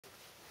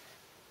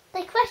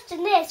the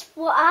question is,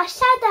 what are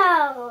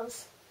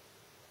shadows?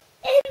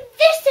 In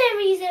this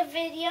series of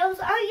videos,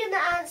 I'm going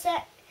to answer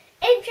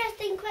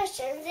interesting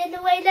questions in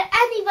a way that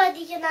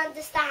anybody can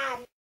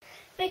understand.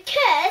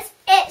 Because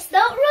it's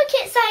not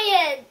rocket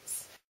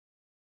science.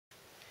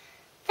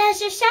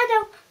 There's a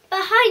shadow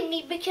behind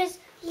me because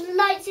the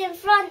light's in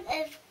front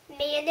of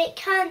me and it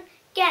can't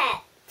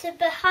get to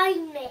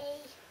behind me.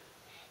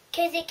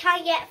 Because it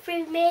can't get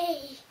through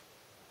me.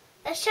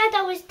 The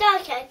shadow is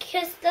darker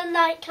because the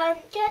light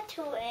can't get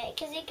to it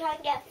because it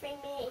can't get through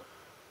me.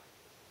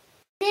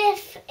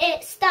 If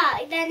it's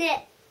dark,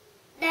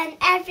 then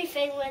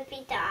everything would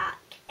be dark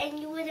and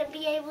you wouldn't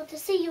be able to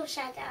see your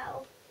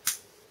shadow.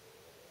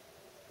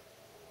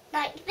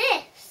 Like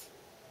this.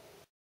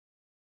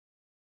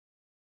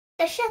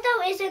 The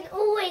shadow isn't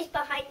always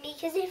behind me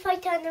because if I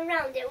turn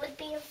around it would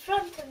be in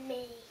front of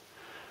me.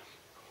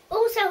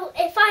 Also,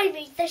 if I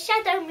move, the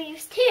shadow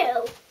moves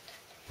too.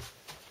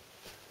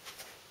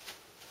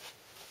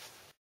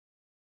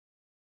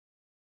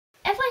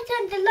 If I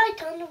turn the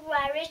light on,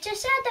 where is the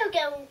shadow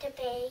going to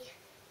be?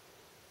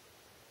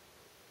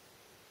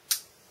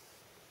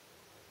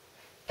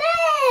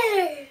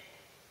 There!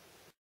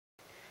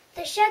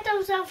 The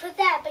shadow's over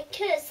there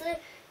because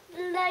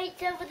the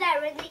light's over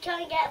there and they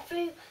can't get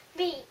through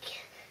me.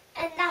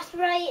 And that's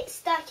why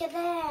it's darker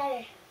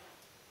there.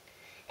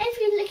 If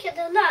you look at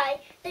the light,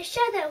 the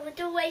shadow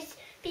would always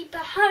be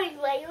behind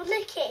where you're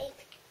looking.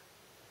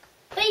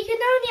 But you can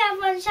only have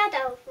one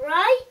shadow,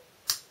 right?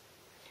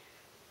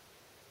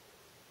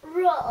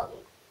 Wrong.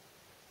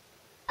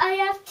 I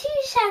have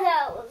two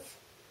shadows.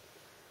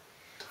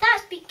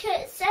 That's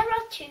because there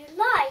are two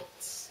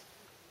lights.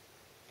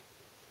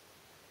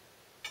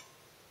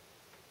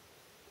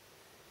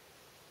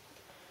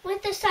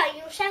 With the sun,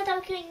 your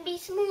shadow can be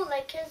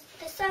smaller because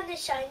the sun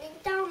is shining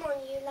down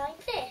on you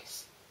like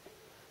this.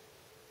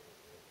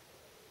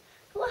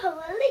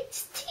 Wow,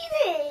 it's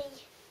teeny.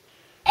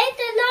 If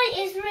the light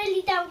is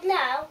really down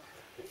low,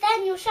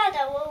 then your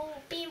shadow will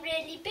be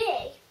really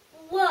big.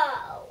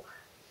 Whoa.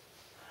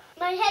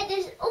 My head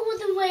is all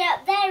the way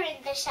up there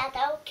in the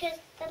shadow because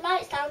the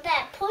light's down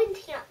there,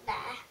 pointing up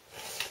there.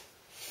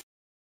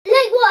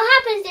 Look what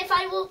happens if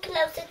I walk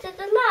closer to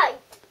the light.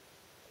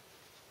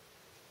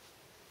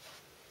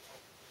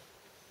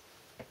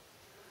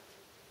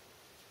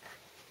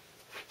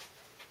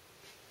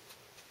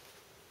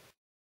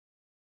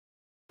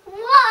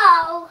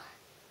 Wow!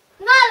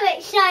 Now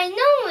it's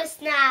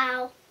ginormous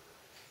now.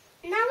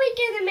 Now we're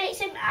going to make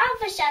some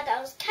other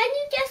shadows. Can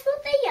you guess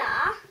what they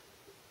are?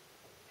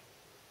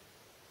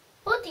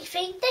 What do you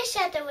think this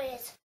shadow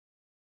is?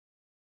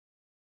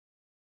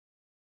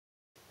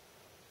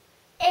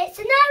 It's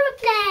an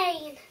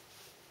aeroplane.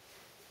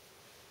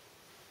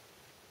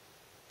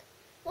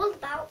 What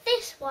about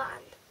this one?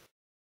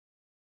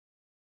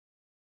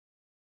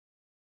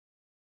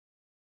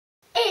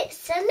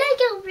 It's a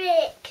Lego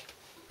brick.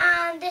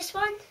 And this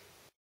one?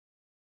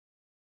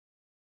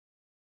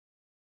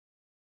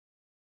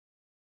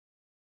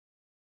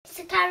 It's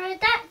a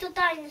pterodactyl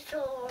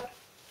dinosaur.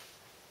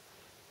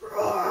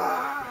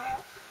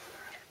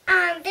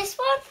 And this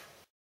one?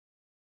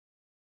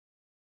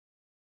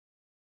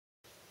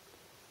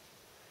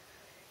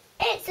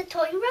 It's a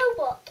toy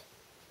robot.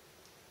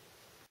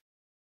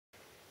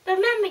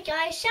 Remember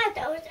guys,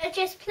 shadows are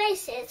just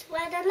places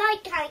where the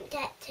light can't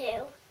get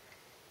to.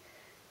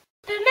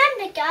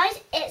 Remember guys,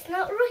 it's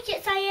not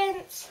rocket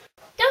science.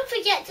 Don't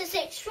forget to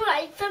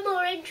subscribe for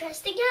more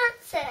interesting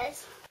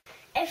answers.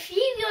 If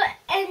you got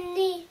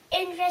any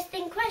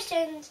interesting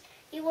questions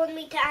you want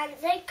me to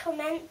answer,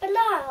 comment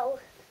below.